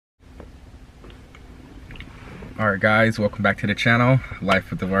Alright guys, welcome back to the channel, Life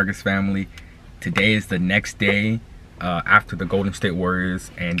with the Vargas family. Today is the next day after the Golden State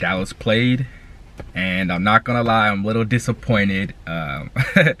Warriors and Dallas played. And I'm not gonna lie, I'm a little disappointed.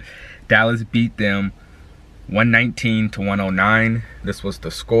 Dallas beat them 119 to 109. This was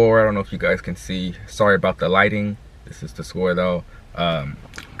the score. I don't know if you guys can see. Sorry about the lighting. This is the score though.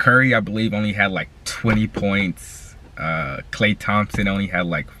 Curry, I believe, only had like 20 points. Klay Thompson only had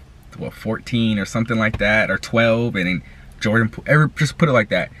like 14 or something like that, or 12, and then Jordan, just put it like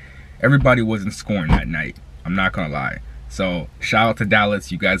that. Everybody wasn't scoring that night. I'm not gonna lie. So shout out to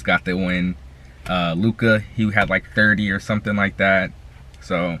Dallas, you guys got the win. Luka, he had like 30 or something like that.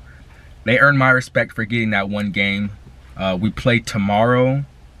 So they earned my respect for getting that one game. We play tomorrow.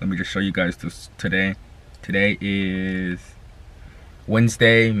 Let me just show you guys this today. Today is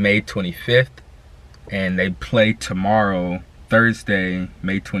Wednesday, May 25th, and they play tomorrow, Thursday,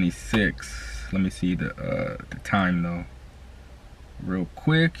 May 26th. Let me see the time though, real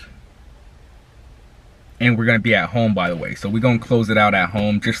quick. And we're gonna be at home, by the way. So we're gonna close it out at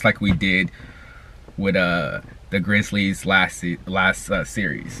home, just like we did with the Grizzlies last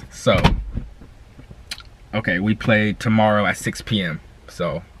series. So, okay, we play tomorrow at 6 p.m.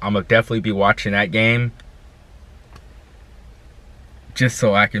 So I'm gonna definitely be watching that game, just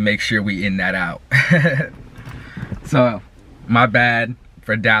so I can make sure we end that out. So, my bad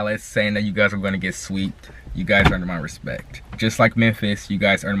for Dallas saying that you guys are going to get swept. You guys earned my respect. Just like Memphis, you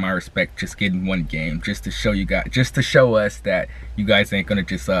guys earned my respect just getting one game. Just to show you guys, just to show us that you guys ain't going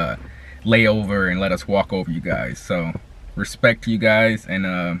to just lay over and let us walk over you guys. So, respect to you guys.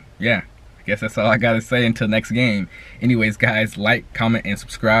 And yeah, I guess that's all I got to say until next game. Anyways, guys, like, comment, and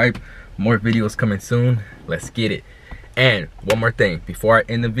subscribe. More videos coming soon. Let's get it. And one more thing before I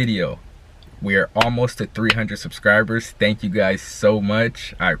end the video. We are almost to 300 subscribers. Thank you guys so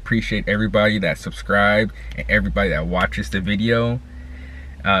much. I appreciate everybody that subscribed and everybody that watches the video.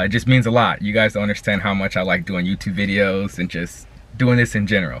 It just means a lot. You guys don't understand how much I like doing YouTube videos and just doing this in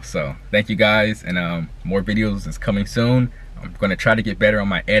general. So thank you guys, and more videos is coming soon. I'm gonna try to get better on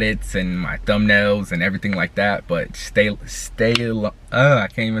my edits and my thumbnails and everything like that. But I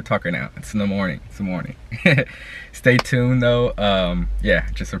can't even talk right now. It's in the morning. It's the morning. Stay tuned though. Yeah,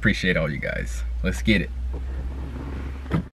 just appreciate all you guys. Let's get it.